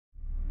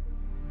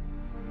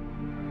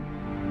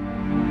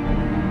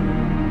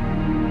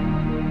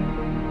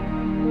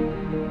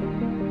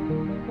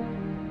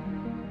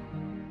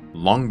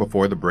long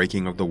before the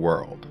breaking of the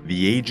world,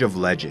 the Age of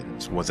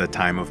Legends was a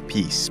time of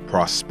peace,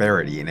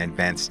 prosperity, and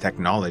advanced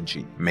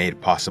technology, made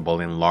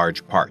possible in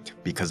large part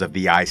because of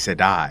the Aes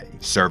Sedai,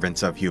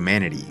 servants of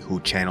humanity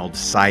who channeled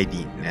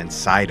saidin and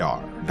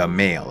saidar, the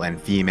male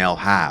and female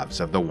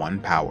halves of the One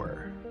Power.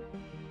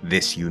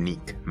 This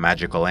unique,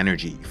 magical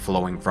energy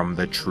flowing from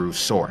the true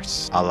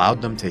source allowed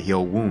them to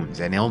heal wounds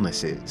and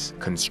illnesses,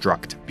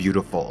 construct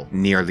beautiful,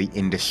 nearly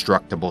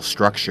indestructible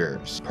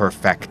structures,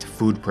 perfect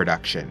food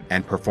production,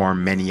 and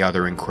perform many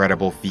other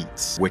incredible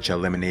feats, which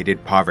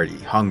eliminated poverty,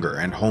 hunger,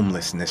 and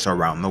homelessness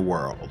around the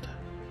world.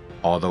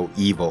 Although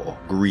evil,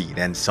 greed,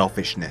 and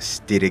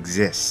selfishness did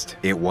exist,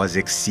 it was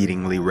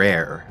exceedingly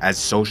rare, as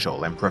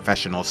social and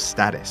professional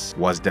status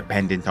was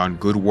dependent on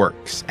good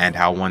works and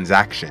how one's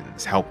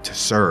actions helped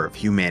serve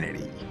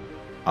humanity.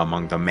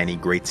 Among the many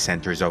great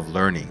centers of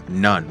learning,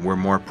 none were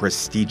more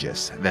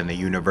prestigious than the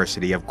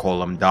University of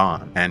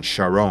Colombdan and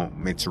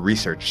Sharom, its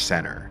research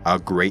center, a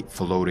great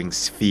floating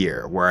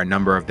sphere where a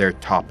number of their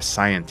top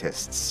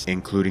scientists,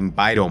 including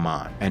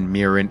Bidoman and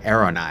Mirin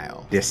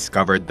Aronile,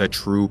 discovered the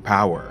true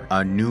power,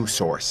 a new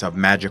source of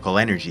magical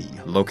energy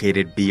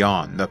located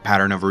beyond the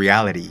pattern of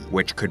reality,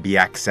 which could be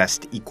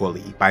accessed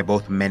equally by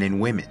both men and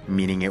women,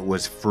 meaning it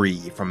was free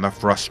from the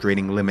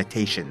frustrating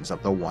limitations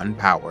of the One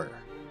Power.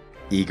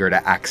 Eager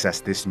to access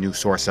this new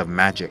source of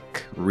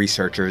magic,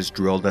 researchers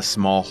drilled a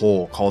small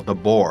hole called the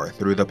bore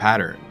through the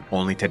pattern,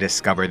 only to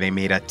discover they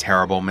made a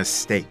terrible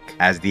mistake,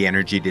 as the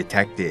energy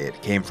detected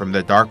came from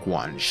the Dark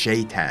One,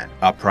 Shaitan,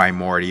 a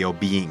primordial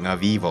being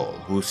of evil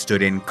who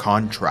stood in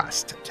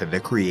contrast to the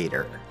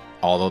Creator.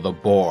 Although the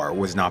bore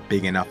was not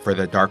big enough for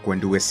the Dark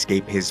One to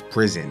escape his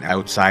prison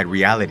outside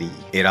reality,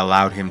 it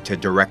allowed him to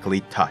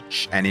directly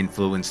touch and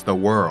influence the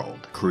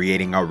world,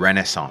 creating a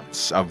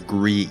renaissance of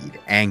greed,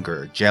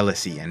 anger,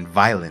 jealousy, and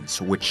violence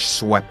which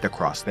swept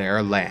across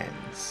their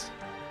lands.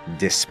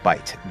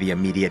 Despite the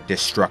immediate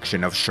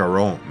destruction of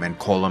Sharom and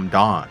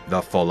Colombdan,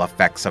 the full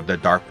effects of the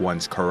Dark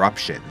One's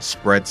corruption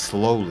spread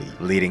slowly,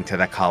 leading to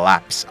the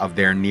collapse of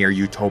their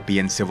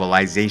near-utopian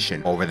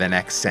civilization over the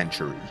next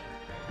century.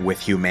 With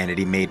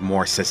humanity made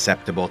more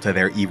susceptible to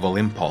their evil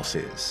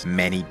impulses,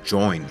 many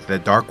joined the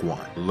Dark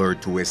One,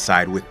 lured to his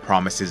side with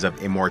promises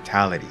of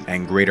immortality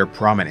and greater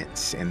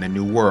prominence in the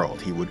new world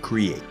he would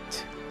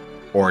create.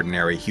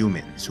 Ordinary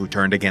humans who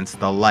turned against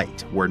the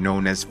light were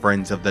known as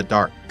Friends of the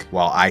Dark,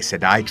 while Aes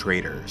Sedai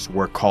traitors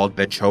were called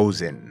the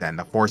Chosen and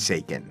the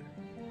Forsaken.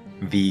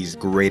 These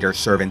greater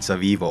servants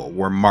of evil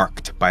were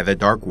marked by the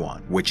Dark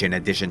One, which in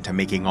addition to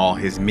making all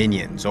his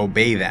minions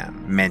obey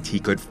them, meant he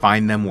could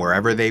find them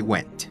wherever they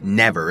went,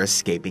 never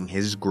escaping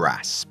his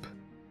grasp.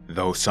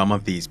 Though some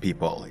of these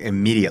people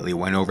immediately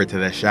went over to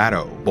the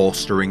Shadow,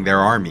 bolstering their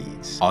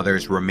armies,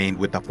 others remained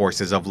with the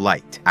forces of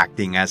light,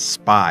 acting as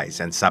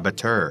spies and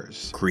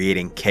saboteurs,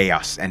 creating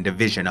chaos and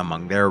division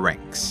among their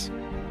ranks.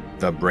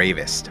 The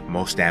bravest,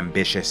 most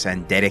ambitious,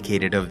 and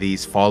dedicated of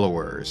these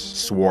followers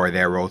swore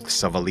their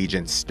oaths of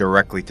allegiance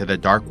directly to the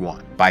Dark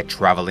One by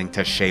traveling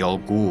to Sheol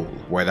Ghul,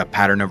 where the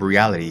pattern of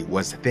reality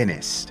was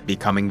thinnest,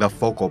 becoming the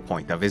focal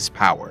point of his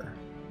power.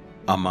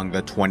 Among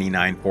the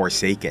 29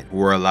 Forsaken who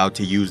were allowed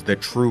to use the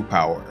true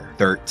power,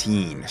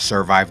 13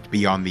 survived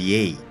beyond the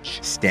age,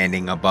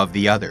 standing above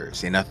the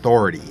others in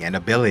authority and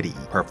ability,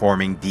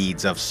 performing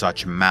deeds of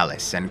such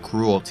malice and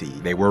cruelty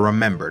they were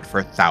remembered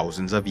for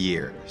thousands of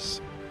years.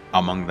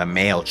 Among the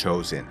male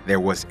chosen, there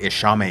was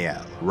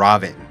Ishamael,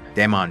 Ravin,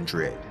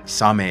 Demandrid,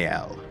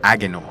 Samael,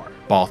 Agenor,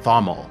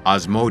 Balthamel,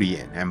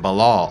 Osmodian, and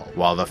Balal,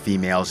 while the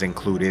females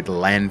included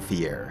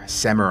Lanfear,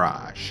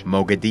 Semiraj,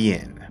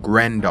 Mogadien,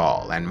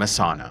 Grendal, and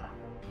Masana.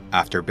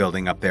 After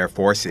building up their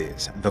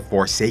forces, the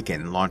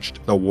Forsaken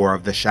launched the War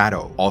of the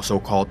Shadow, also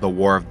called the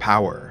War of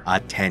Power,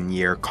 a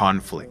 10-year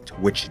conflict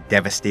which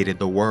devastated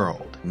the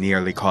world,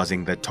 nearly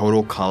causing the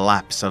total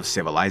collapse of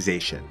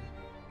civilization.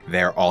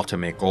 Their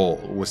ultimate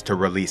goal was to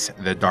release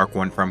the Dark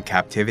One from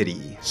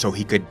captivity so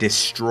he could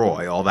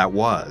destroy all that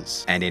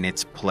was, and in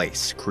its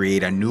place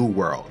create a new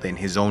world in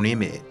his own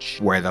image,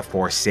 where the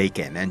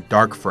Forsaken and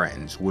Dark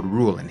Friends would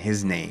rule in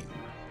his name.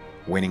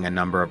 Winning a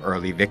number of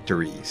early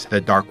victories,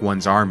 the Dark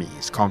One's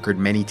armies conquered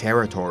many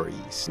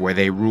territories, where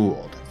they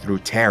ruled through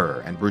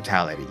terror and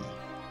brutality.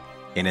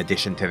 In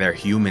addition to their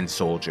human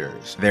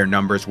soldiers, their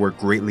numbers were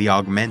greatly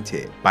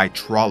augmented by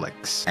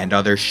Trollocs and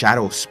other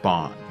shadow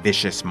spawn,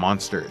 vicious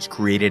monsters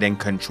created and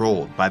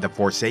controlled by the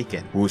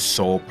Forsaken, whose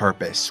sole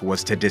purpose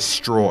was to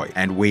destroy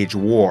and wage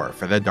war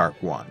for the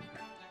Dark One.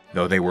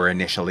 Though they were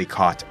initially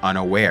caught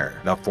unaware,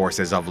 the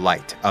forces of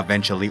light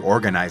eventually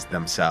organized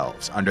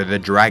themselves under the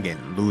dragon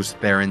Luz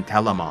Theron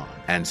Telamon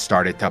and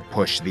started to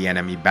push the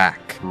enemy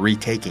back,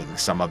 retaking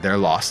some of their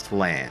lost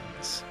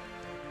lands.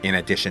 In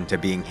addition to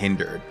being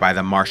hindered by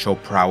the martial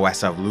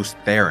prowess of Luz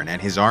Theron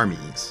and his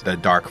armies, the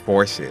Dark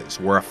Forces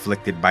were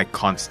afflicted by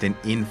constant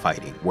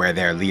infighting, where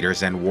their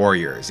leaders and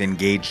warriors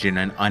engaged in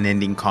an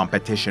unending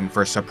competition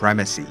for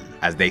supremacy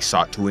as they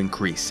sought to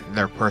increase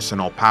their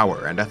personal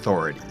power and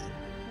authority.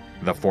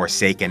 The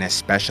Forsaken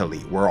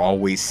especially were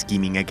always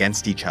scheming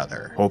against each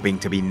other, hoping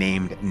to be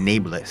named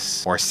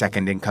nae'bliss or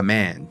second in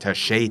command to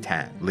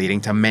Shaitan,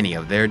 leading to many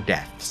of their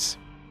deaths.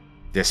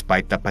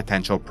 Despite the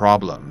potential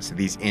problems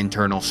these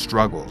internal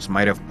struggles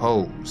might have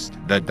posed,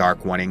 the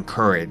Dark One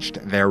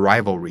encouraged their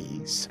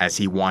rivalries, as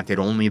he wanted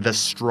only the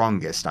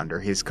strongest under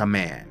his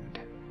command.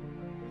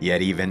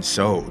 Yet even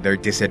so, their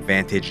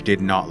disadvantage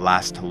did not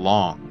last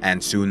long,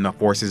 and soon the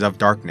forces of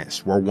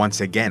darkness were once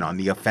again on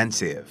the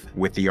offensive,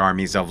 with the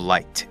armies of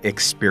light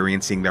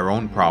experiencing their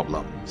own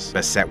problems,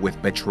 beset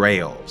with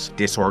betrayals,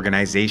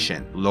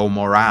 disorganization, low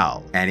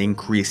morale, and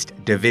increased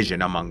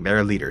division among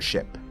their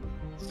leadership.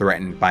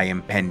 Threatened by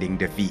impending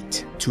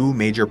defeat, two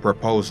major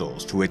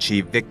proposals to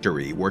achieve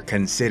victory were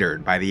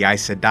considered by the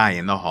Aes Sedai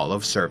in the Hall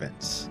of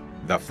Servants.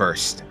 The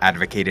first,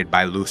 advocated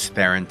by Lews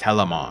Therin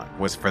Telamon,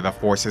 was for the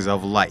forces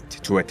of light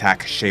to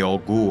attack Sheol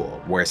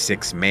Ghoul, where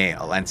 6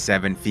 male and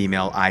 7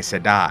 female Aes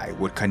Sedai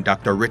would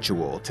conduct a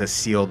ritual to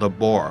seal the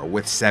bore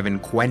with 7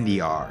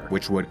 Quendiar,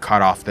 which would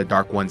cut off the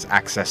Dark One's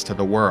access to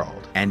the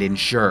world and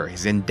ensure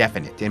his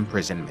indefinite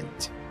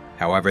imprisonment.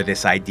 However,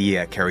 this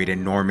idea carried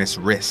enormous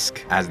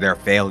risk, as their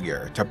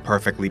failure to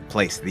perfectly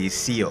place these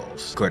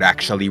seals could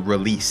actually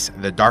release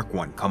the Dark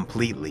One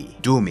completely,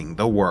 dooming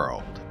the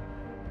world.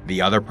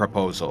 The other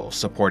proposal,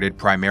 supported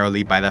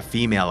primarily by the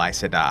female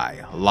Aes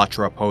Sedai,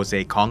 Latra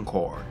Pose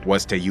Concord,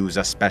 was to use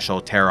a special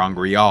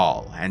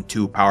ter'angreal and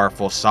 2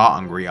 powerful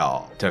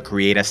sa'angreal to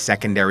create a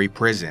secondary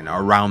prison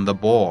around the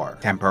bore,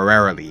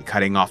 temporarily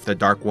cutting off the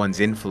Dark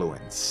One's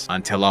influence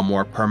until a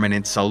more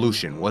permanent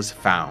solution was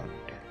found.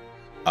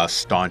 A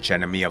staunch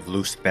enemy of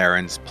Lews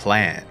Therin's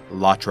plan,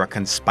 Latra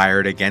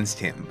conspired against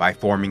him by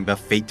forming the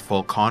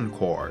Fateful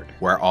Concord,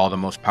 where all the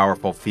most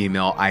powerful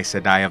female Aes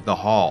Sedai of the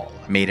Hall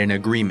made an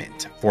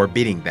agreement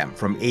forbidding them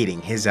from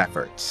aiding his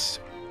efforts.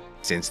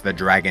 Since the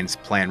dragon's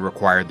plan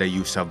required the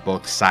use of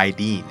both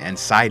saidin and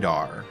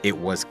saidar, it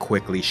was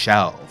quickly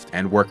shelved,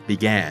 and work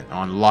began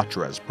on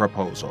Latra's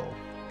proposal.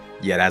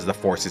 Yet as the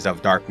forces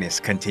of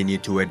darkness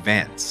continued to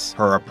advance,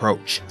 her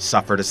approach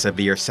suffered a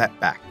severe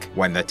setback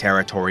when the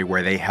territory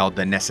where they held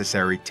the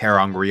necessary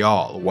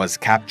ter'angreal was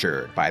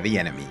captured by the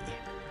enemy.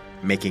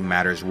 Making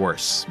matters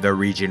worse, the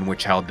region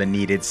which held the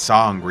needed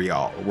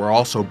sa'angreal were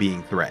also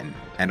being threatened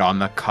and on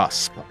the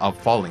cusp of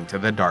falling to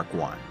the Dark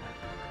One.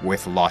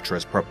 With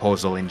Latra's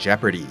proposal in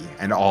jeopardy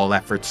and all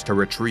efforts to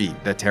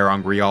retrieve the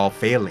ter'angreal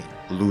failing,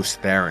 Lews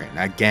Therin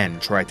again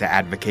tried to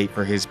advocate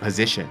for his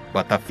position,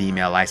 but the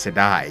female Aes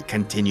Sedai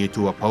continued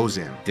to oppose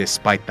him,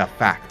 despite the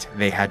fact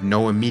they had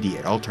no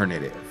immediate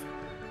alternative.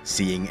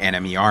 Seeing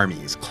enemy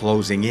armies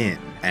closing in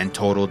and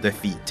total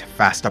defeat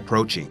fast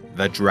approaching,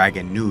 the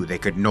dragon knew they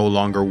could no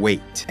longer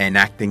wait,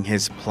 enacting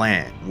his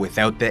plan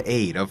without the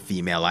aid of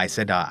female Aes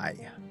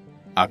Sedai.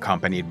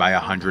 Accompanied by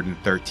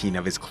 113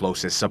 of his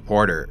closest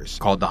supporters,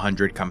 called the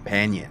 100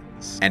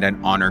 Companions, and an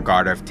honor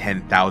guard of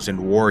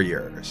 10,000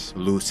 warriors,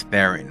 Lews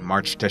Therin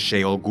marched to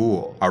Sheol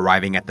Ghoul,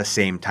 arriving at the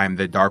same time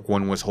the Dark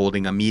One was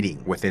holding a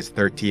meeting with his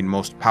 13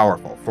 most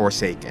powerful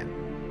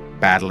Forsaken.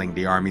 Battling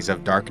the armies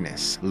of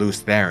darkness,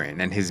 Lews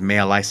Therin and his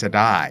male Aes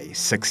Sedai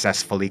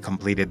successfully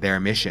completed their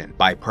mission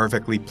by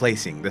perfectly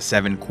placing the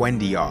 7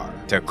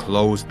 Quendiar to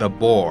close the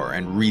bore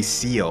and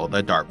reseal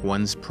the Dark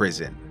One's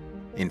prison.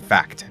 In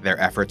fact, their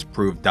efforts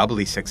proved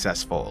doubly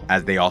successful,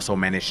 as they also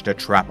managed to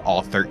trap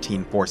all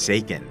 13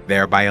 Forsaken,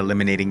 thereby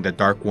eliminating the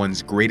Dark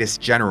One's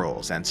greatest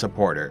generals and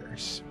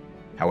supporters.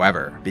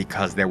 However,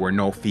 because there were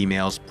no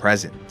females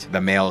present,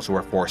 the males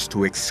were forced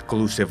to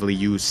exclusively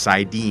use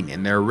saidin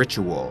in their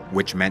ritual,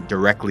 which meant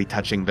directly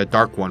touching the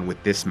Dark One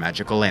with this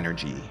magical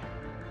energy.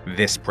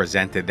 This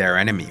presented their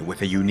enemy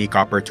with a unique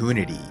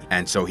opportunity,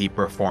 and so he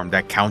performed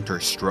a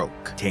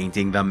counterstroke,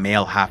 tainting the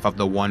male half of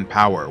the One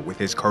Power with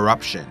his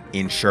corruption,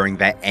 ensuring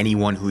that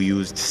anyone who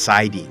used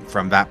saidin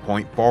from that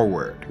point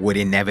forward would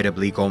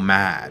inevitably go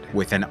mad,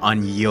 with an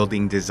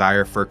unyielding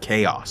desire for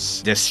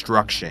chaos,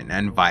 destruction,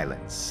 and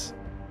violence.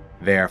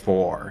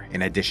 Therefore,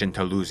 in addition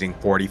to losing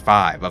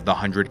 45 of the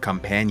 100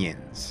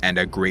 Companions, and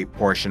a great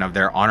portion of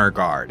their honor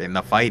guard in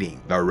the fighting,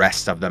 the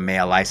rest of the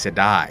male Aes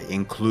Sedai,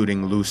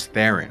 including Lews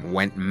Therin,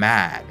 went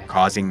mad,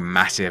 causing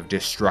massive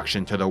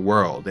destruction to the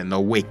world in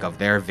the wake of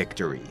their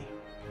victory.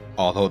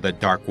 Although the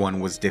Dark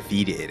One was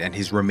defeated and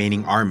his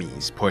remaining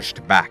armies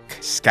pushed back,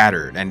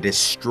 scattered, and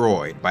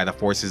destroyed by the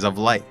forces of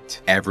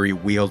light, every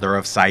wielder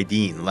of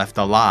saidin left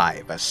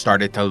alive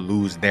started to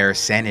lose their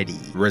sanity,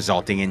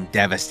 resulting in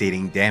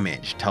devastating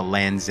damage to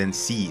lands and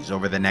seas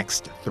over the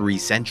next 3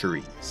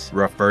 centuries,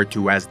 referred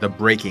to as the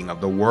Breaking of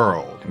the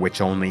World,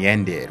 which only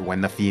ended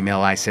when the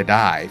female Aes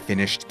Sedai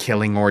finished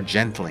killing or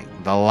gentling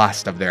the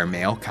last of their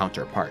male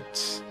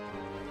counterparts.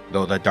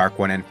 Though the Dark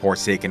One and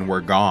Forsaken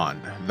were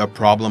gone, the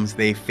problems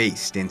they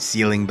faced in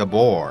sealing the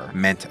bore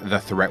meant the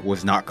threat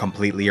was not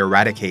completely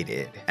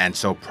eradicated, and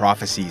so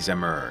prophecies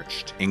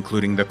emerged,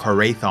 including the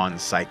Korathon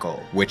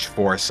cycle, which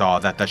foresaw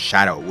that the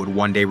Shadow would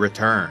one day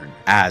return,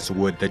 as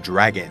would the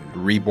dragon,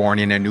 reborn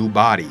in a new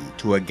body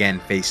to again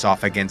face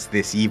off against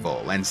this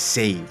evil and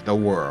save the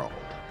world.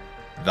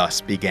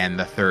 Thus began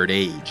the Third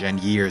Age and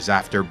years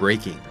after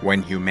breaking,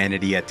 when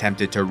humanity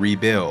attempted to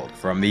rebuild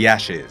from the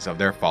ashes of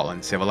their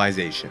fallen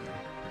civilization.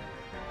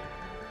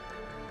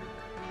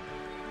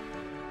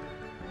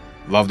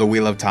 Love the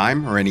Wheel of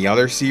Time or any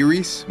other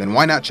series? Then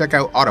why not check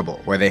out Audible,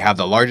 where they have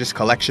the largest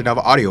collection of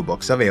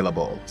audiobooks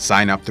available.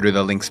 Sign up through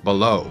the links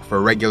below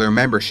for regular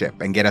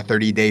membership and get a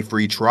 30-day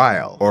free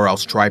trial, or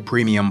else try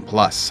Premium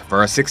Plus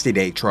for a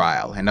 60-day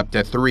trial and up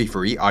to 3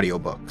 free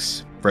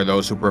audiobooks. For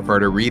those who prefer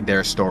to read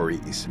their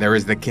stories, there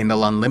is the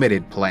Kindle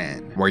Unlimited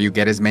plan, where you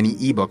get as many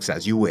ebooks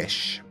as you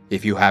wish.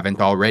 If you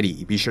haven't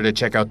already, be sure to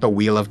check out the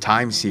Wheel of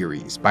Time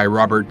series by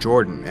Robert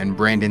Jordan and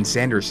Brandon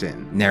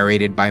Sanderson,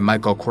 narrated by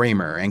Michael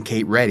Kramer and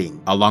Kate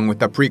Redding, along with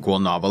the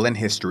prequel novel and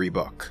history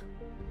book.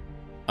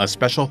 A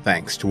special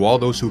thanks to all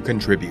those who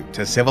contribute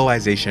to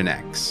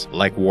CivilizationEx,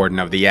 like Warden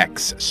of the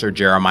X, Sir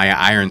Jeremiah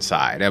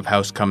Ironside of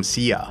House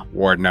Comsia,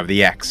 Warden of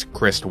the X,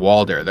 Christ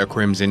Walder, the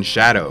Crimson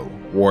Shadow,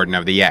 Warden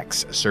of the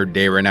X, Sir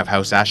Darren of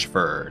House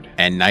Ashford,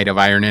 and Knight of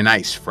Iron and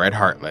Ice, Fred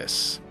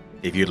Heartless.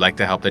 If you'd like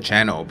to help the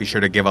channel, be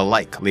sure to give a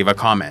like, leave a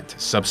comment,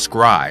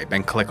 subscribe,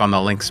 and click on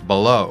the links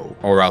below,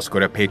 or else go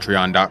to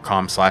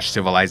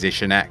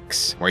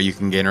patreon.com/CivilizationEx, where you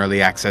can gain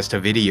early access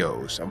to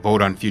videos,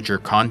 vote on future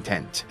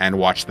content, and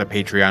watch the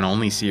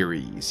Patreon-only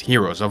series,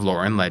 Heroes of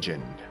Lore and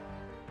Legend.